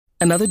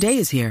Another day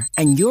is here,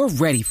 and you're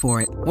ready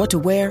for it. What to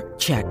wear?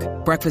 Check.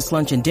 Breakfast,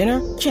 lunch, and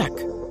dinner? Check.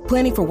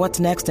 Planning for what's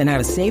next and how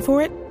to save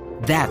for it?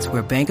 That's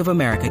where Bank of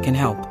America can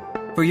help.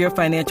 For your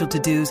financial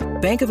to-dos,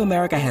 Bank of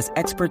America has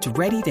experts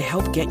ready to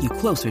help get you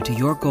closer to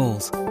your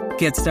goals.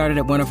 Get started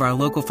at one of our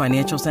local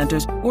financial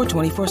centers or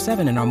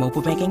 24/7 in our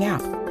mobile banking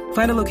app.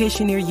 Find a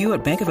location near you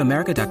at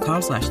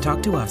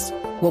bankofamerica.com/talktous.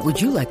 What would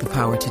you like the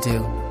power to do?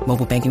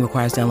 Mobile banking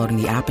requires downloading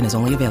the app and is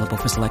only available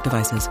for select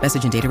devices.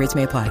 Message and data rates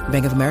may apply.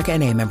 Bank of America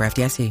N.A., member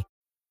FDIC.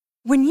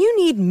 When you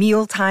need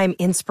mealtime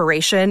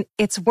inspiration,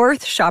 it's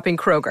worth shopping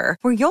Kroger,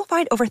 where you'll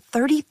find over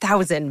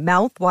 30,000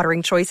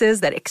 mouth-watering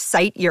choices that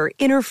excite your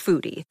inner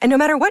foodie. And no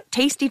matter what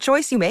tasty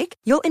choice you make,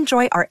 you'll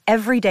enjoy our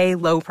everyday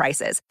low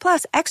prices,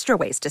 plus extra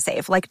ways to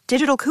save, like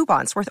digital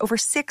coupons worth over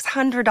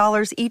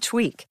 $600 each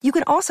week. You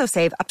can also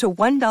save up to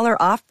 $1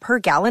 off per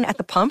gallon at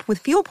the pump with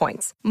fuel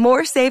points.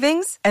 More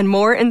savings and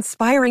more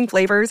inspiring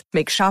flavors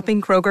make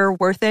shopping Kroger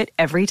worth it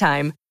every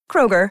time.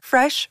 Kroger,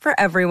 fresh for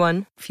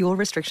everyone. Fuel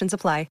restrictions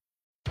apply.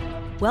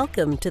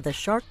 Welcome to the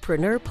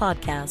Sharkpreneur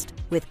Podcast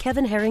with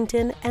Kevin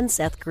Harrington and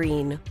Seth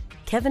Green.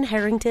 Kevin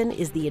Harrington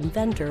is the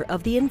inventor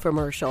of the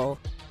infomercial,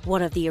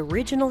 one of the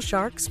original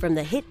sharks from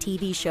the hit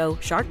TV show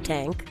Shark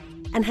Tank,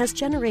 and has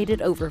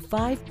generated over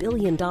 $5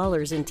 billion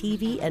in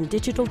TV and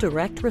digital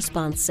direct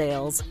response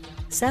sales.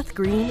 Seth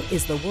Green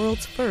is the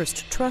world's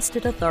first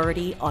trusted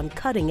authority on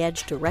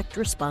cutting-edge direct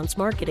response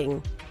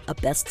marketing, a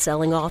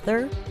best-selling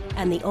author,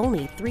 and the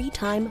only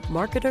 3-time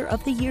Marketer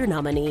of the Year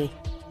nominee.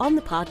 On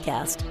the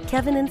podcast,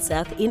 Kevin and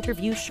Seth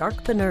interview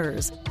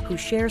sharkpreneurs who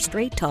share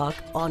straight talk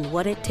on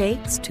what it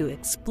takes to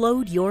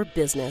explode your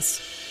business.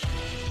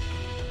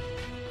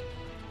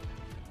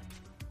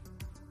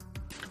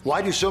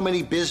 Why do so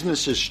many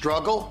businesses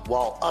struggle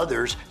while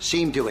others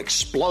seem to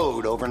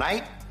explode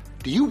overnight?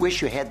 Do you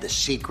wish you had the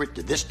secret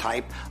to this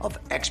type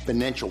of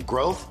exponential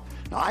growth?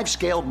 Now, I've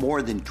scaled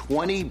more than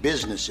 20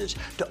 businesses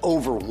to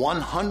over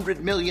 $100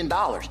 million,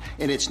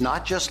 and it's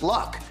not just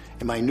luck.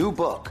 In my new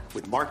book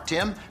with Mark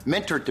Tim,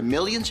 Mentor to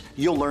Millions,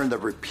 you'll learn the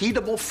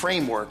repeatable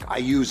framework I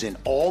use in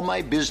all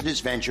my business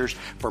ventures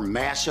for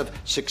massive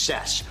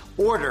success.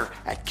 Order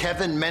at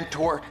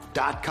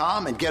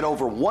kevinmentor.com and get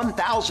over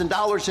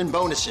 $1,000 in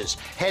bonuses.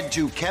 Head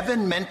to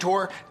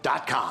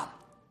kevinmentor.com.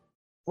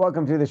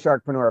 Welcome to the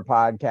Sharkpreneur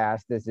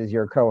Podcast. This is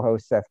your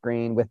co-host, Seth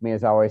Green. With me,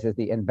 as always, is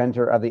the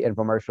inventor of the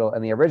infomercial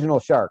and the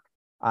original shark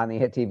on the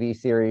hit TV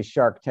series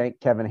Shark Tank,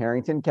 Kevin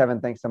Harrington. Kevin,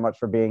 thanks so much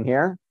for being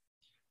here.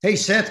 Hey,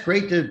 Seth,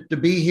 great to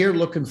be here.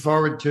 Looking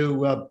forward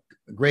to a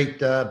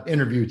great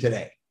interview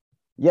today.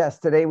 Yes,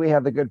 today we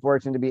have the good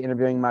fortune to be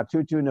interviewing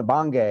Matutu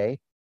Nabangye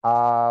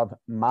of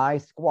My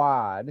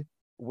Squad,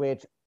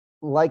 which,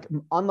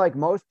 unlike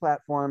most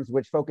platforms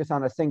which focus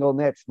on a single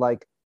niche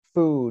like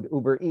food,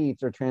 Uber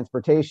Eats, or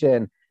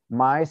transportation,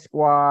 My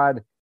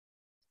Squad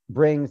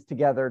brings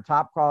together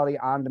top quality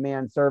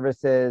on-demand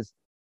services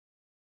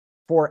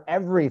for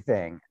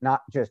everything,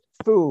 not just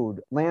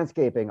food,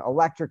 landscaping,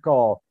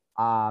 electrical,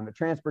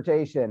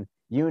 transportation,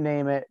 you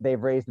name it.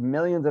 They've raised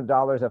millions of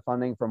dollars of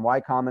funding from Y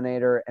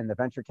Combinator and the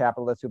venture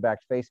capitalists who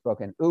backed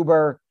Facebook and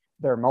Uber.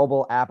 Their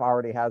mobile app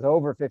already has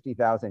over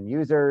 50,000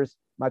 users.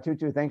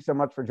 Matutu, thanks so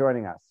much for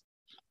joining us.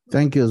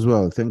 Thank you as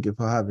well. Thank you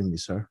for having me,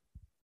 sir.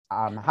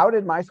 How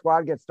did My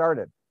Squad get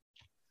started?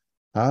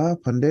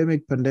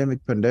 Pandemic.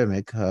 Pandemic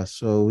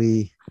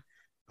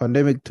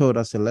taught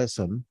us a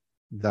lesson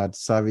that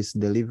service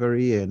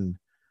delivery and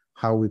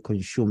how we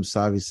consume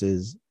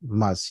services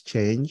must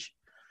change.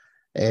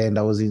 And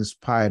I was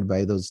inspired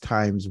by those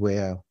times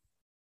where,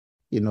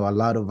 a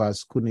lot of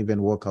us couldn't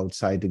even walk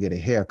outside to get a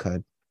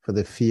haircut for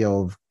the fear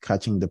of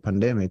catching the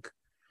pandemic.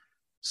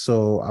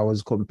 So I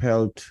was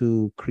compelled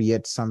to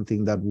create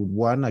something that would,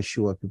 one,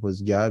 assure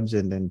people's jobs,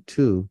 and then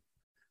two,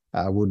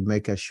 would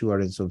make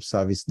assurance of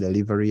service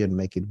delivery and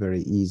make it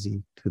very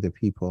easy to the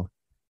people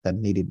that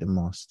need it the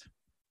most.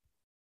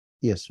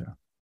 Yes, sir.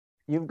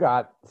 You've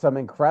got some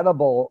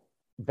incredible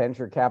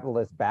venture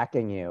capitalists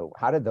backing you.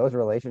 How did those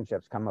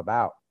relationships come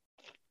about?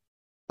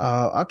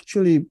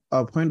 Actually,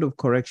 a point of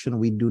correction,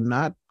 we do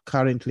not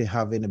currently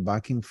have any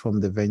backing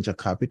from the venture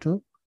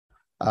capital.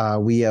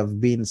 We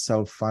have been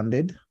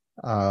self-funded.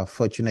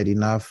 Fortunate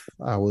enough,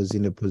 I was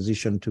in a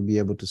position to be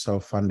able to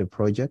self-fund the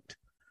project.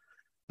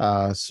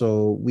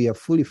 So we are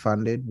fully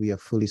funded, we are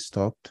fully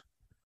stocked.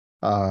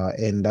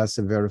 And that's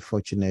a very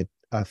fortunate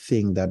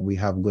thing that we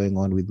have going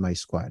on with My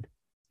Squad.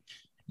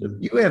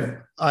 You have,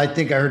 I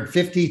think I heard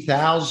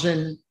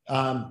 50,000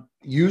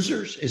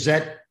 users. Is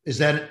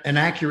that an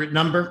accurate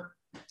number?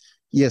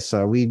 Yes,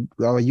 sir.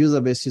 Our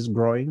user base is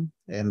growing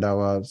and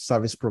our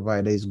service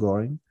provider is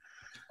growing.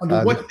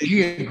 Under what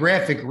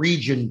geographic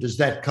region does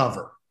that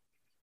cover?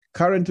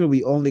 Currently,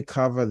 we only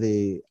cover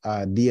the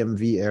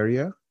DMV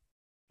area.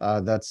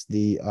 That's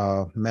the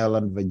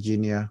Maryland,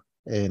 Virginia,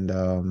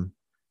 and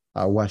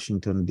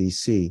Washington,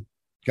 D.C.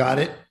 Got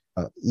it.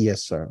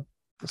 Yes, sir.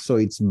 So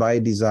it's by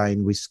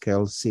design, we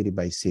scale city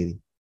by city.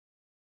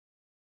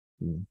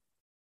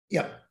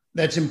 Yeah,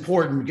 that's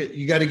important.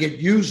 You got to get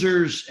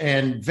users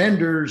and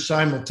vendors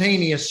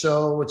simultaneous.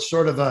 So it's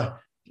sort of a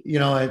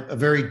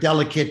very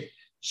delicate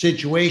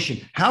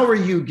situation. How are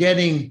you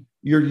getting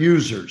your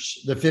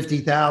users, the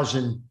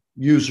 50,000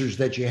 users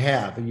that you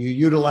have? Are you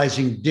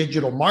utilizing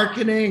digital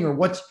marketing, or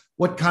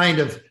what kind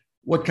of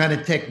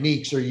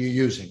techniques are you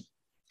using?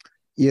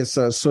 Yes,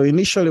 so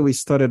initially we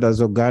started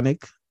as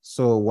organic.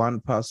 So one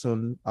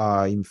person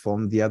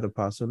informed the other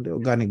person, the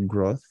organic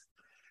growth.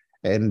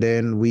 And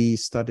then we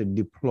started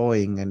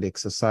deploying and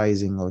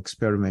exercising or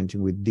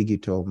experimenting with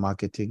digital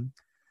marketing.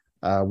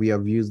 We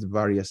have used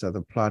various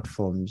other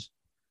platforms,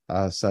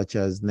 such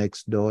as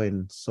Nextdoor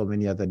and so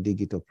many other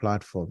digital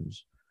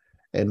platforms.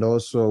 And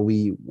also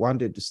we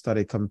wanted to start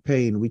a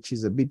campaign, which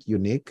is a bit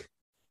unique.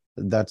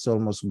 That's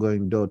almost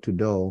going door to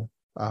door,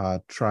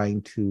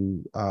 trying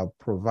to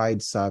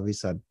provide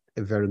service at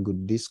a very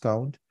good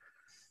discount,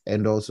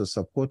 and also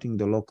supporting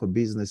the local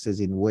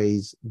businesses in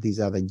ways these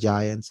other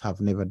giants have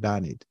never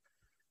done it.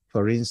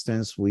 For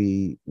instance,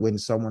 when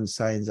someone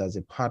signs as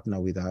a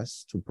partner with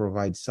us to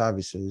provide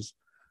services,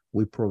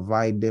 we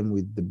provide them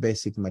with the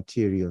basic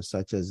materials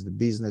such as the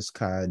business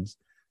cards,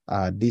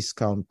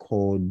 discount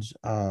codes.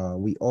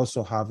 We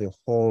also have a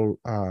whole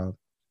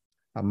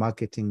a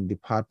marketing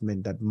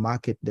department that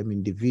market them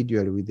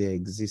individually with their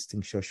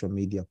existing social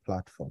media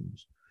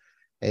platforms.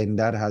 And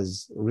that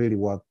has really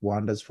worked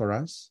wonders for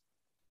us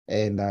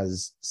and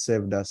has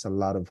saved us a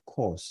lot of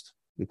cost,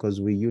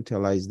 because we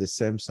utilize the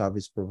same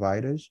service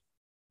providers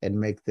and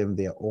make them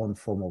their own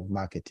form of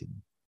marketing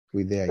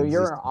with their So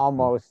you're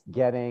almost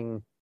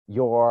getting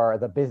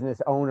the business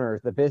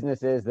owners, the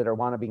businesses that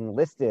want to be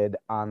listed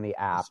on the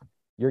app,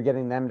 you're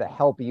getting them to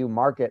help you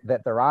market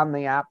that they're on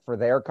the app for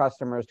their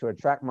customers to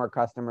attract more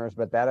customers,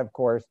 but that of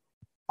course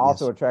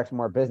also attracts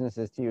more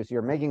businesses to you. So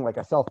you're making like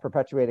a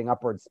self-perpetuating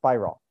upward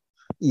spiral.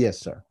 Yes,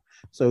 sir.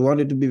 So we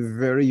wanted to be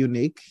very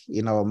unique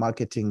in our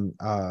marketing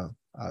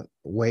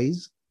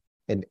ways.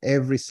 And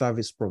every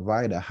service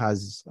provider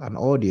has an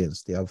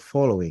audience, they have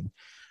following,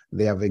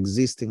 they have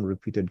existing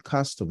repeated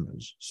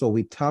customers. So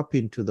we tap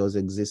into those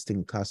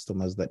existing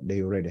customers that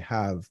they already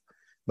have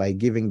by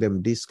giving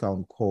them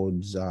discount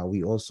codes.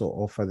 We also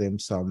offer them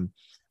some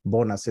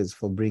bonuses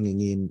for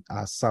bringing in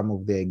some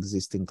of their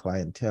existing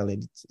clientele.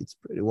 And it's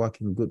pretty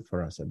working good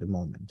for us at the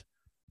moment.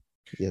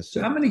 Yes.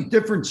 So how many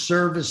different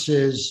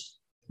services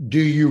do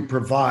you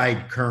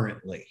provide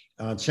currently?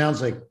 It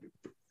sounds like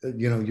do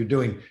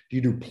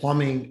you do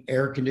plumbing,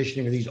 air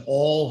conditioning? Are these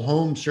all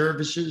home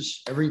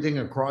services, everything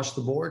across the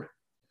board?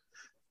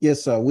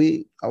 Yes, sir.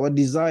 Our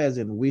desires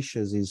and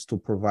wishes is to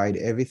provide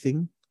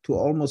everything, to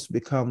almost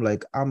become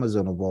like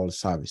Amazon of all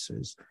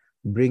services,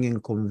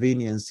 bringing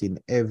convenience in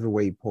every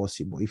way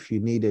possible. If you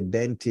need a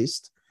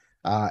dentist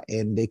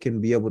and they can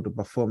be able to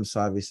perform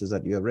services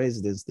at your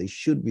residence, they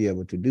should be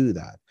able to do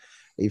that.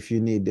 If you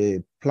need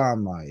a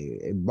plumber,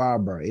 a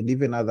barber, and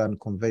even other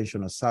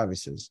unconventional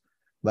services.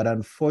 But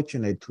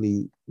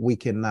unfortunately, we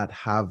cannot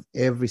have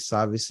every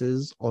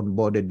services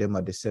onboarded them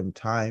at the same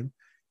time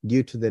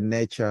due to the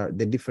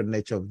different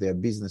nature of their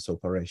business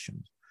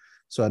operations.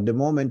 So at the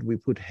moment, we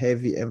put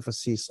heavy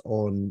emphasis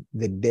on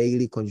the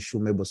daily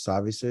consumable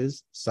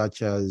services,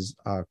 such as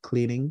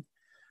cleaning.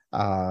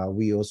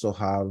 We also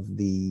have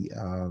the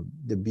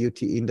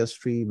beauty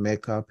industry,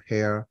 makeup,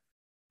 hair,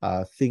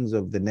 things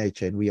of the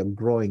nature, and we are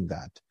growing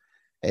that.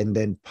 And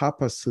then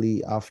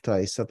purposely, after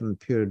a certain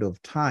period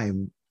of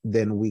time,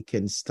 then we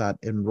can start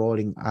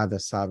enrolling other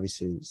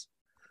services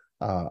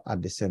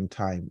at the same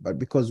time. But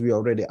because we're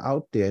already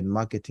out there and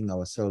marketing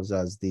ourselves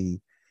as a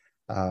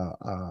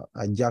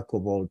jack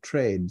of all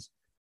trades,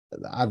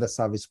 the other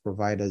service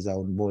providers are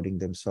onboarding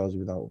themselves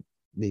without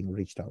being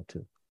reached out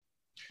to.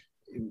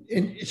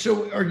 And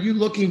so are you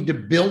looking to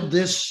build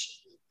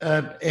this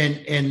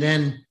and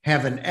then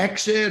have an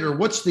exit, or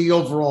what's the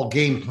overall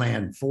game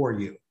plan for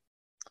you?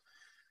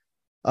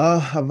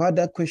 I've had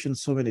that question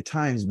so many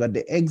times, but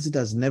the exit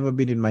has never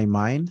been in my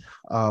mind.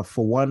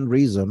 For one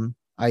reason,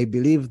 I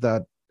believe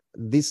that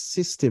this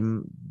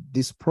system,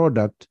 this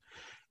product,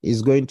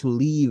 is going to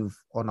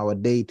live on our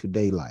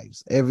day-to-day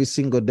lives. Every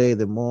single day,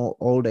 the more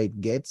older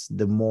it gets,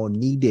 the more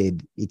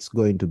needed it's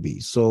going to be.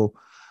 So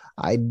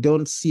I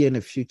don't see any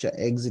future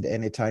exit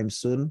anytime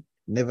soon.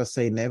 Never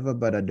say never,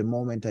 but at the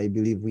moment, I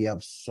believe we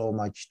have so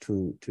much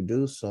to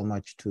do, so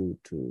much to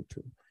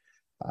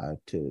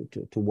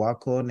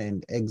work on,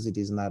 and exit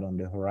is not on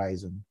the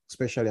horizon,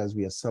 especially as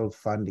we are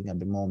self-funding at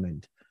the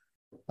moment.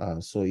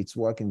 So it's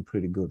working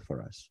pretty good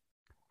for us.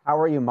 How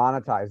are you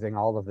monetizing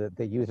all of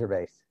the user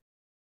base?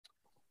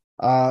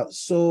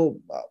 So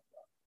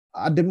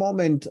at the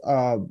moment,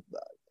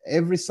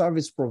 every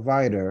service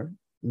provider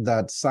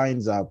that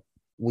signs up,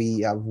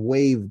 we have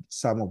waived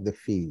some of the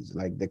fees,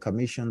 like the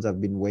commissions have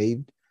been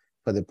waived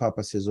for the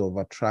purposes of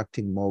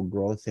attracting more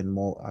growth and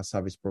more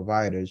service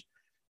providers.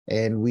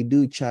 And we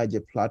do charge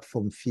a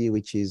platform fee,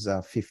 which is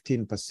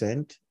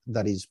 15%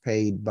 that is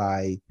paid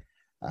by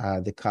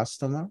the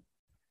customer.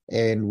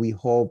 And we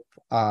hope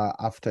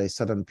after a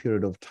certain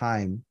period of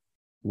time,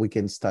 we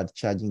can start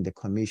charging the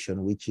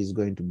commission, which is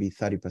going to be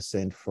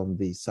 30% from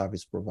the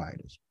service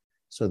providers.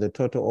 So the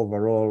total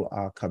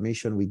overall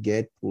commission we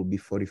get will be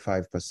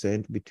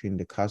 45% between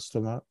the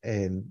customer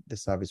and the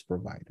service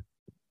provider.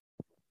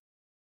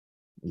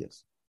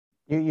 Yes.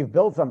 You've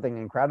built something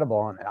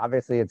incredible, and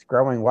obviously it's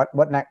growing.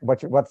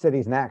 What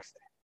city's next?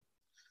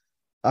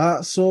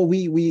 So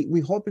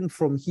we're hoping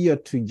from here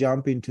to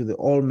jump into the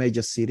all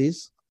major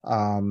cities.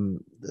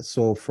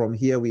 So from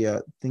here we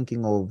are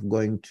thinking of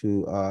going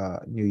to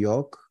New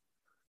York,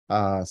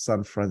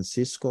 San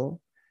Francisco,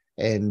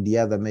 and the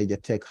other major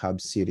tech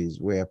hub cities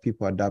where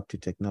people adapt to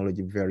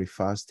technology very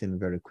fast and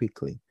very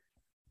quickly.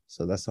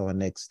 So that's our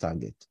next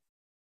target.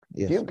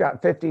 Yes. If you've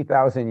got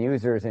 50,000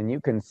 users and you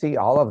can see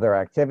all of their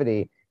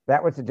activity,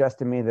 that would suggest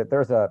to me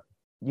that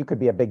you could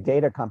be a big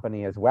data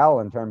company as well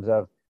in terms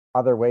of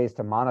other ways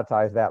to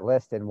monetize that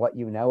list and what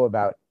you know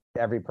about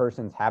every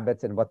person's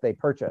habits and what they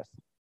purchase.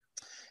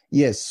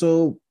 Yes.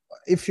 So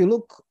if you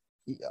look,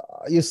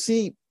 you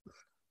see,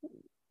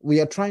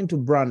 we are trying to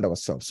brand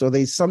ourselves. So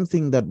there's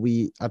something that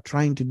we are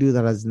trying to do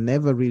that has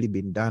never really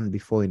been done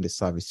before in the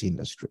service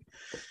industry.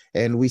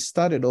 And we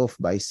started off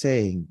by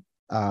saying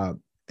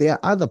there are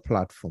other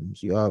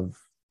platforms. You have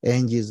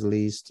Angie's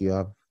List, you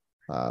have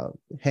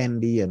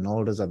Handy and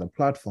all those other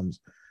platforms,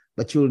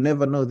 but you'll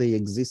never know they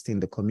exist in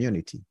the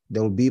community.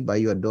 They'll be by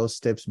your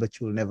doorsteps, but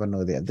you'll never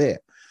know they're there.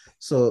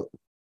 So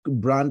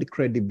brand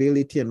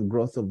credibility and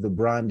growth of the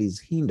brand is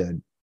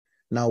hindered.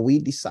 Now we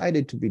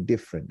decided to be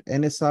different.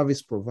 Any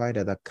service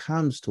provider that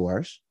comes to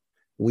us,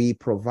 we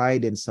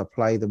provide and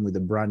supply them with the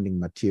branding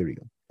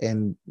material.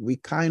 And we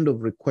kind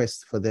of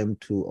request for them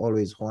to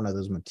always honor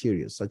those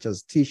materials, such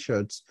as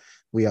T-shirts.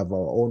 We have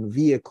our own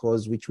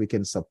vehicles, which we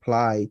can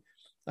supply.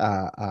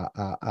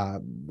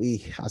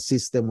 We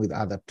assist them with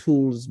other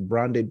tools,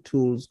 branded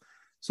tools.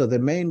 So the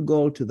main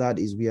goal to that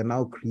is we are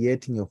now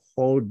creating a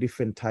whole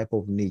different type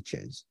of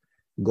niches.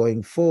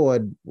 Going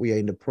forward, we are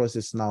in the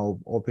process now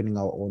of opening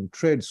our own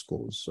trade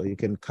schools. So you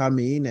can come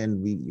in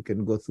and you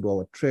can go through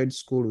our trade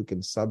school. We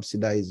can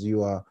subsidize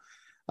your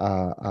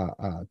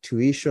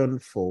tuition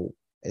for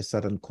a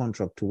certain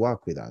contract to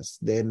work with us.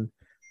 Then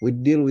we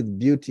deal with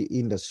beauty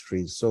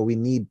industries. So we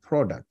need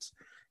products.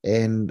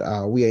 And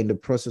we are in the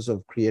process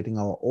of creating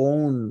our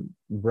own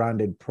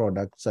branded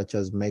products, such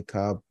as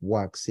makeup,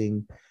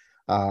 waxing.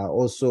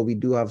 Also, we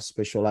do have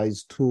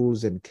specialized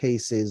tools and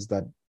cases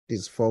that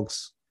these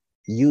folks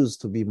use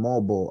to be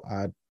mobile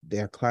at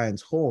their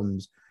clients'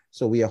 homes.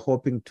 So we are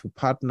hoping to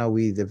partner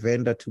with the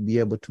vendor to be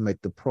able to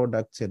make the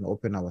products and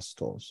open our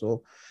store.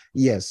 So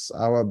yes,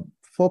 our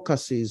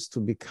focus is to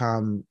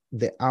become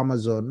the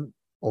Amazon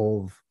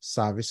of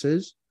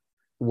services,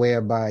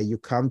 whereby you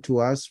come to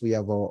us, we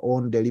have our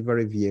own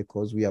delivery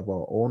vehicles, we have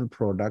our own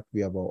product,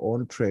 we have our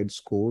own trade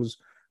schools,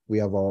 we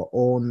have our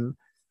own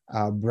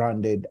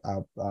branded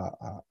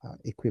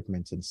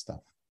equipment and stuff.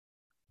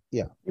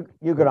 Yeah.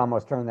 You could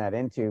almost turn that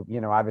into,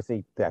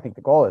 obviously, I think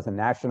the goal is a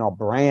national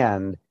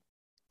brand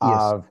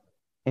of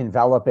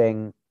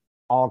enveloping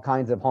all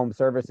kinds of home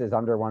services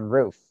under one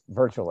roof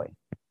virtually.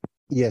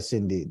 Yes,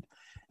 indeed.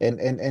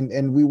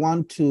 And we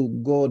want to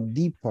go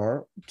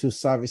deeper to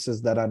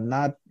services that are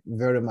not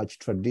very much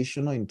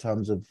traditional in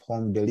terms of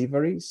home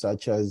delivery,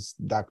 such as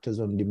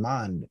doctors on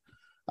demand,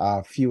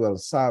 fuel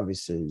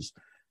services.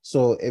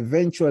 So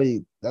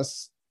eventually,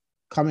 that's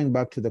coming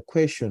back to the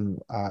question,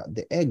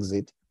 the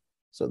exit.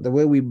 So the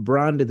way we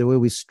brand it, the way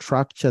we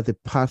structure the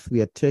path we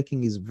are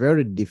taking is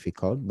very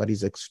difficult, but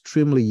it's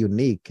extremely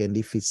unique. And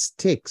if it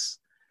sticks,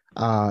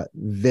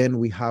 then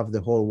we have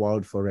the whole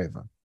world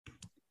forever.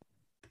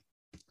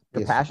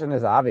 Your passion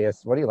is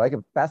obvious. What do you like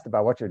best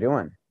about what you're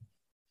doing?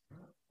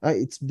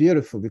 It's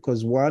beautiful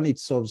because one, it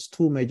solves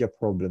two major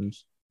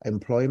problems: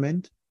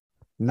 employment.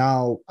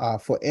 Now,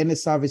 for any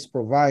service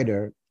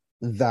provider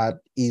that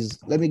is,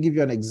 let me give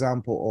you an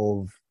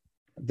example of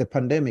the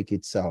pandemic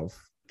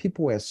itself.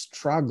 People were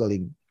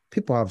struggling.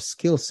 People have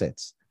skill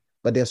sets,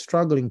 but they're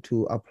struggling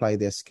to apply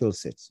their skill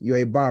sets. You're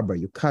a barber,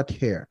 you cut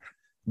hair,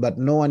 but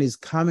no one is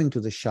coming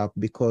to the shop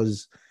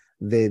because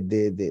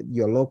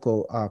your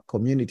local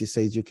community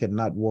says you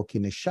cannot work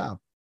in a shop.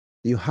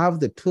 You have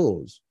the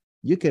tools.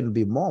 You can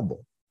be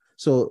mobile.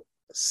 So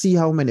see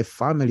how many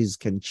families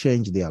can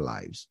change their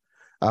lives.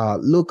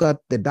 Look at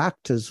the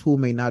doctors who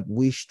may not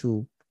wish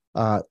to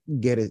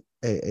get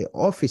a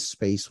office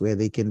space where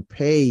they can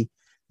pay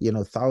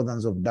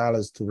thousands of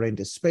dollars to rent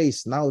a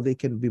space. Now they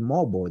can be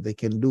mobile. They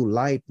can do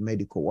light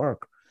medical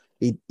work.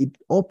 It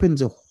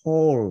opens a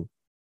whole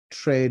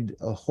trade,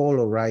 a whole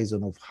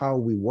horizon of how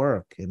we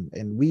work.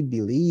 And we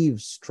believe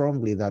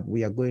strongly that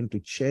we are going to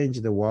change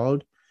the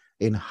world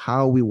in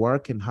how we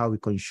work and how we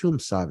consume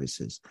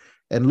services.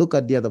 And look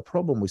at the other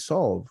problem we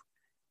solve.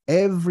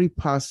 Every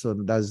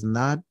person does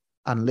not,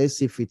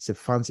 unless if it's a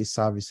fancy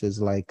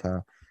services like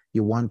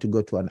you want to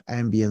go to an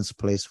ambience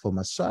place for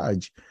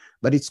massage,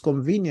 but it's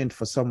convenient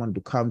for someone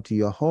to come to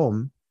your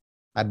home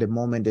at the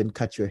moment and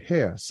cut your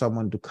hair,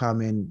 someone to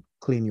come and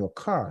clean your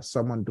car,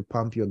 someone to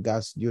pump your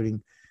gas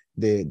during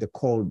the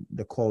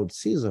cold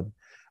season.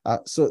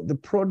 So the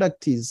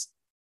product is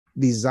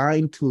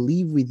designed to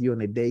live with you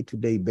on a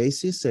day-to-day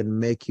basis and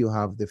make you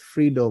have the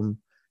freedom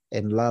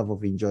and love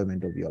of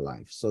enjoyment of your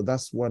life. So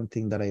that's one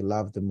thing that I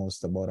love the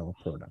most about our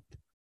product.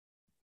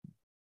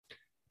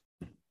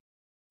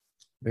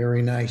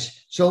 Very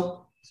nice.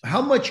 So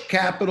how much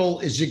capital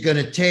is it going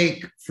to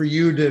take for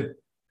you to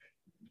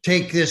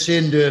take this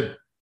into,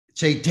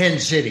 say, 10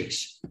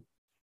 cities?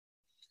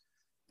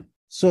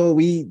 So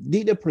we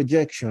did a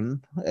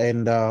projection,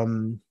 and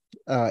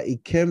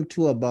it came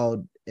to about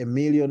 $1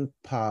 million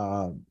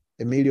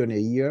a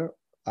year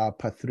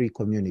per 3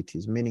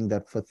 communities, meaning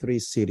that for 3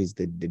 cities,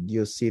 the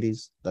DO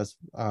cities, that's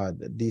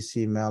the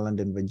DC,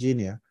 Maryland, and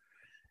Virginia.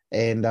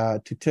 And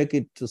to take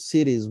it to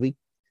cities,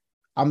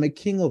 I'm a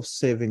king of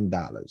saving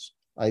dollars.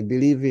 I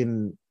believe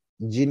in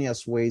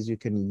ingenious ways you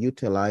can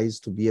utilize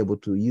to be able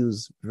to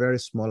use very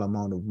small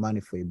amount of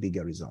money for a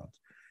bigger result.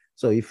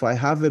 So if I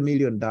have $1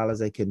 million,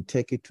 I can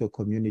take it to a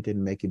community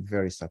and make it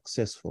very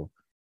successful,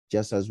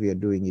 just as we are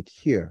doing it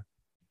here.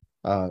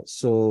 And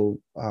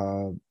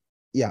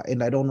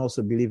I don't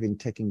also believe in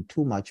taking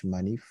too much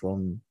money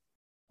from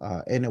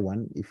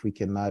anyone if we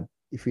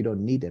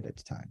don't need it at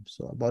a time.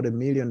 So about $1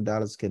 million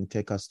can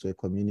take us to a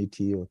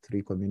community or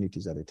 3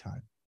 communities at a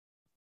time.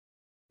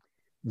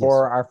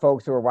 For our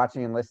folks who are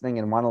watching and listening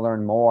and want to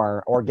learn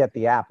more or get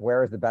the app,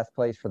 where is the best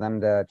place for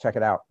them to check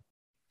it out?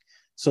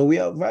 So we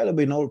are available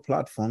in all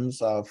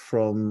platforms,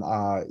 from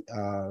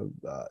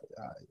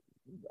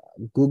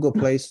Google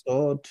Play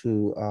Store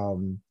to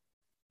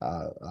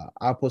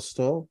Apple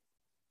Store.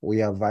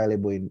 We are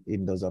available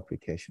in those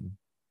applications.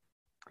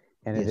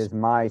 And it is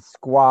My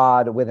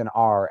Squad with an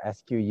R,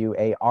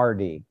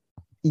 SQUARD.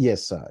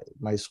 Yes, sir.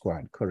 My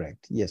Squad,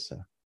 correct. Yes,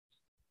 sir.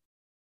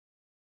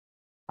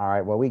 All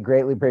right. Well, we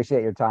greatly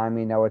appreciate your time.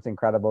 We know it's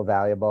incredible,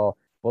 valuable.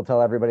 We'll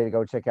tell everybody to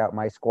go check out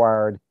My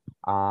Squad.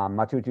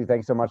 Matutu,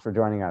 thanks so much for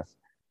joining us.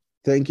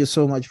 Thank you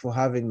so much for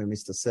having me,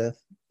 Mr. Seth.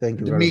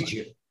 Thank you. Good to meet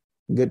you.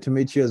 Good to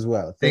meet you as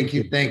well. Thank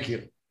you. Thank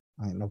you.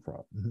 All right, no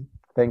problem. Mm-hmm.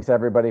 Thanks,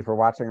 everybody, for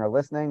watching or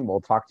listening.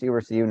 We'll talk to you or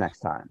see you next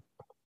time.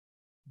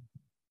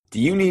 Do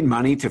you need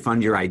money to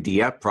fund your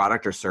idea,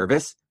 product, or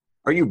service?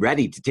 Are you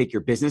ready to take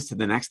your business to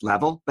the next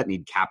level but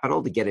need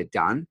capital to get it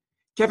done?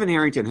 Kevin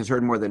Harrington has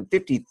heard more than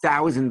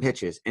 50,000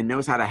 pitches and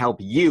knows how to help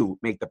you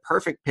make the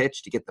perfect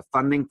pitch to get the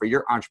funding for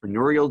your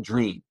entrepreneurial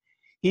dream.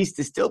 He's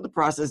distilled the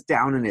process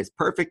down in his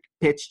perfect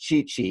pitch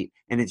cheat sheet,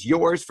 and it's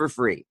yours for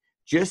free.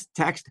 Just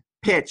text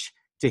PITCH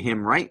to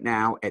him right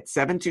now at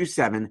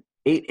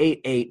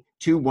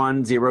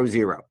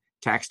 727-888-2100.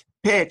 Text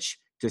PITCH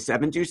to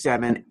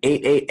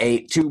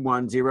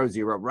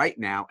 727-888-2100 right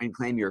now and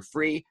claim your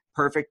free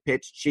perfect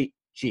pitch cheat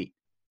sheet.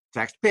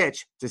 Text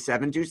PITCH to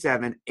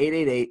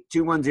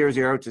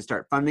 727-888-2100 to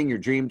start funding your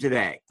dream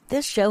today.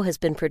 This show has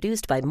been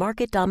produced by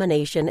Market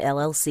Domination,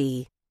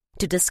 LLC.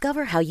 To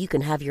discover how you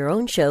can have your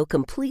own show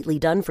completely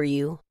done for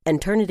you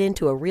and turn it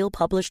into a real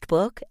published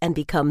book and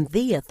become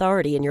the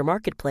authority in your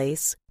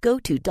marketplace, go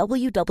to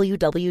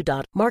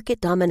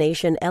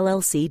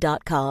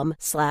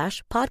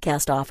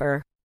www.marketdominationllc.com/podcast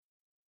offer.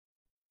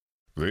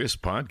 This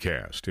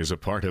podcast is a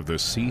part of the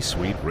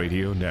C-Suite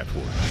Radio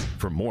Network.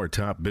 For more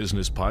top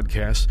business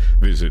podcasts,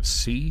 visit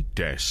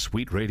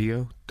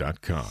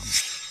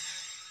c-suiteradio.com.